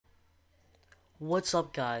What's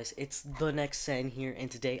up, guys? It's the next Sen here, and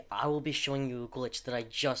today I will be showing you a glitch that I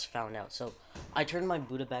just found out. So, I turned my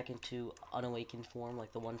Buddha back into unawakened form,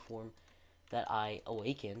 like the one form that I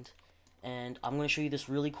awakened, and I'm going to show you this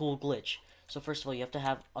really cool glitch. So first of all, you have to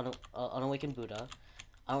have unawakened Buddha.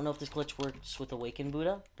 I don't know if this glitch works with awakened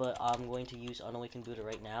Buddha, but I'm going to use unawakened Buddha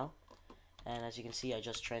right now. And as you can see, I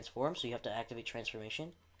just transformed, so you have to activate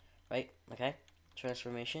transformation, right? Okay,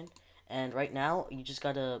 transformation. And right now, you just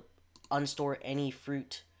gotta unstore any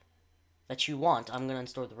fruit that you want. I'm gonna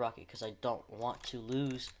unstore the rocket because I don't want to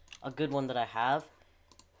lose a good one that I have,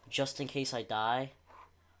 just in case I die.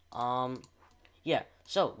 Yeah.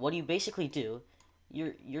 So what do you basically do?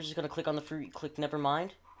 You're just gonna click on the fruit. Click never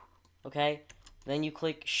mind. Okay. Then you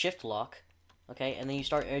click shift lock. Okay, and then you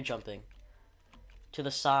start air jumping to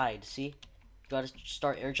the side. See? You gotta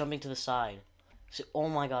start air jumping to the side. So, oh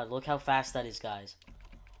my god, look how fast that is, guys.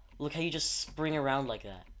 Look how you just spring around like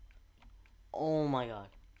that. Oh my god.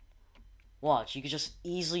 Watch, you could just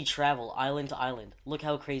easily travel island to island. Look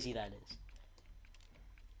how crazy that is.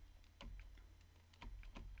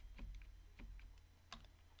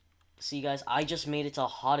 See, guys, I just made it to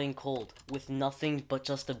hot and cold with nothing but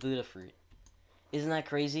just a Buddha fruit. Isn't that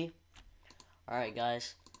crazy? Alright,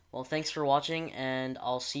 guys. Well, thanks for watching, and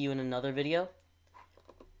I'll see you in another video.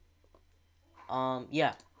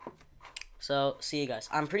 Yeah. So, see you guys.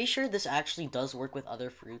 I'm pretty sure this actually does work with other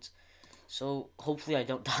fruits. So, hopefully I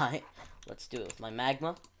don't die. Let's do it with my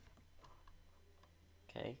magma.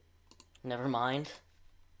 Okay. Never mind.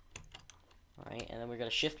 Alright, and then we're gonna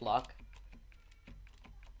shift lock.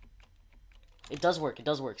 It does work. It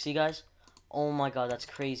does work. See, guys? Oh my god, that's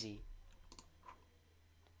crazy.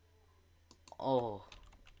 Oh.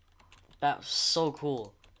 That's so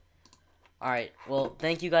cool. Alright, well,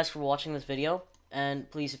 thank you guys for watching this video. And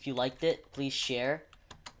please, if you liked it, please share.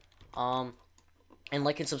 And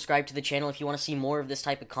like and subscribe to the channel if you want to see more of this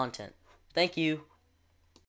type of content. Thank you.